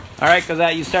All right,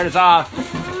 because you start us off.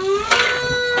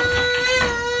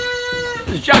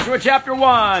 This is Joshua chapter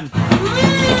 1.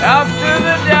 After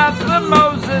the death of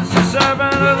Moses, the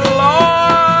servant of the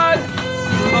Lord,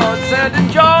 the Lord said to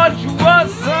Joshua,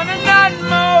 son of Nun,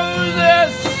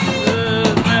 Moses, his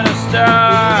minister,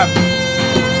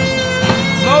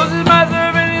 Moses, my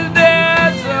servant, is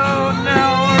dead, so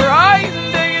now arise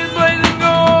and take his place and go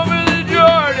over the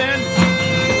Jordan.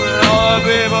 With all the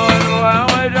people in the land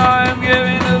which I am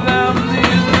giving to them,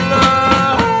 these are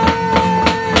love.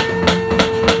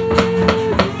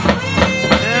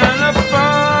 And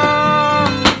upon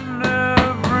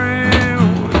every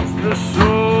which the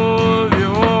sole of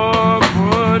your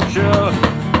foot shall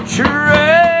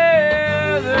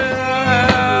tread that I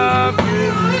have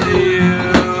given you.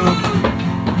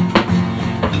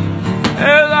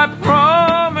 As I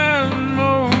promised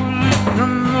Moses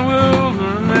from the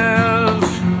wilderness,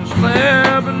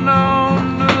 Lebanon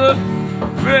to the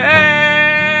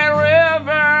great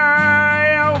river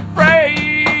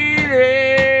Euphrates.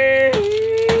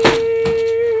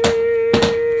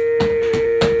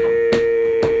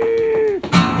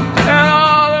 And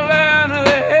all the land of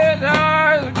the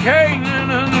Hittites, the Canaan,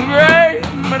 and the great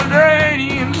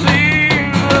Mediterranean Sea,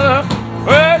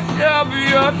 which shall be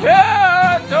your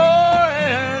territory,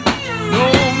 and no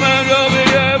man shall be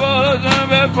able to stand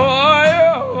before you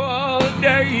all the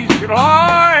days of your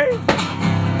life.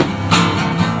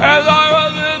 As I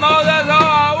was with Moses, so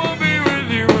I will be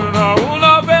with you, and I will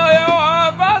not fail you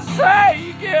or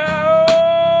forsake you.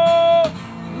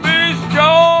 Be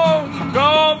strong,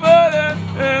 confident,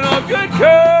 and of good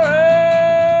courage.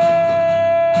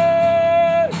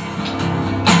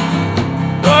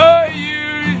 For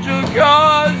you shall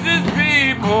cause this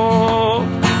people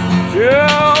to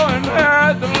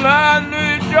inherit the land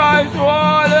which I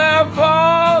swore their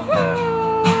fathers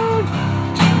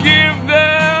to give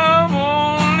them.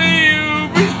 Only you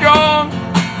be strong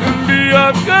and be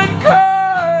of good courage,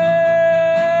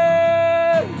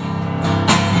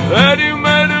 that you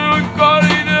may do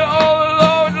according to all the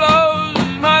Lord laws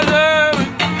my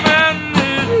servant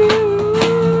commanded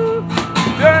you.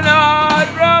 Turn not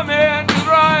from it to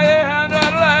right hand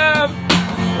and left,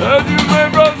 that you may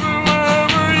prosper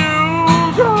wherever you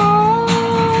go.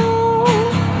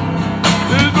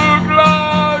 This book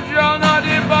law shall not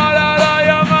depart out of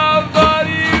your mouth, but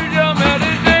you shall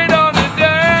meditate on it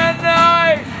day and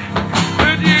night,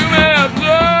 that you may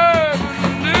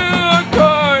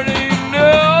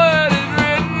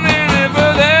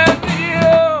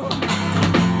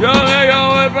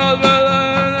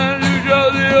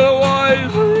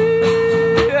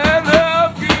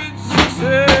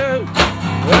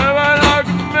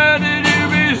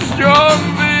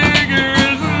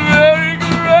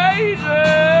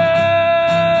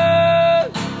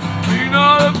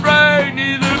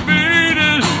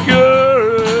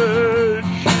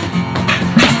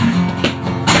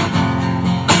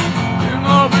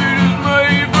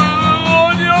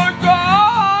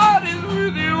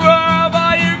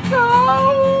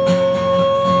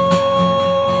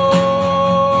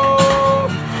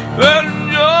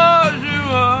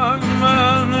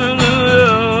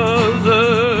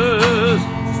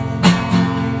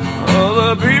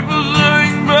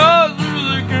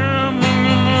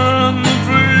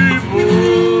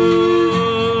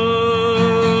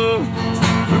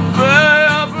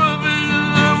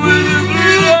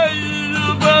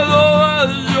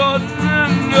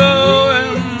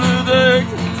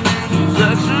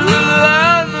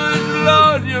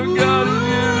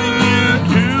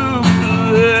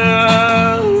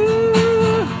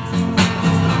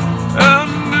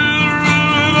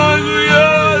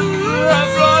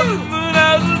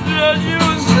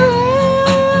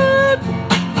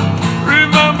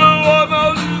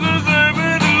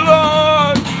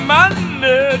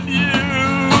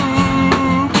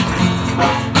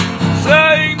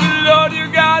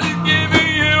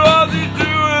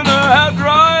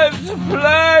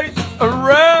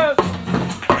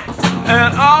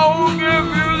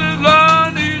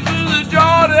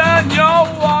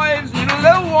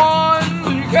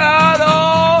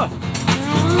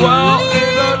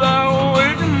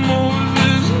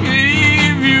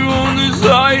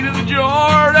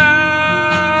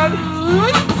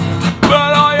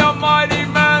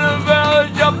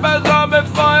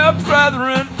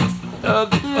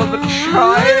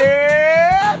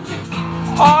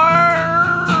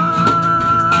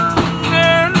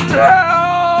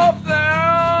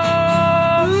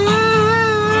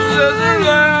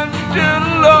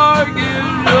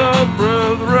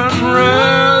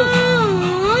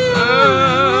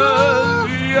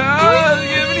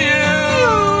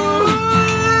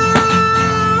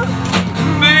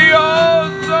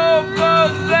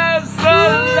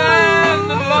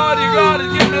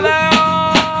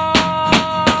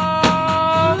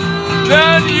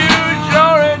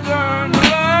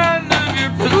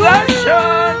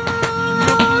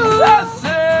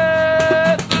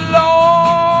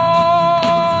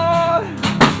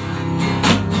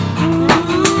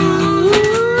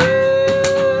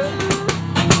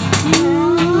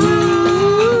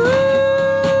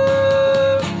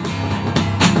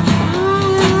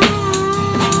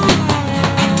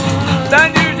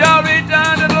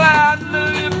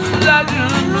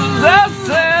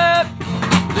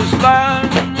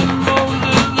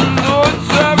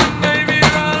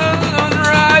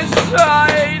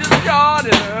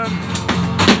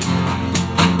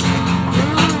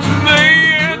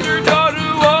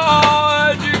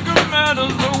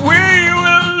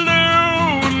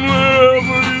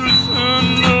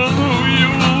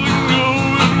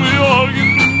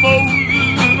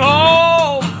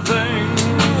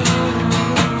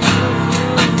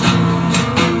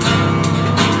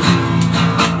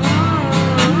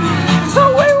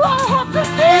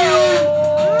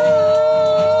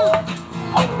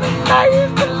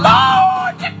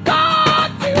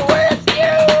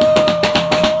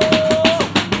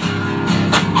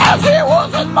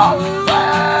Oh.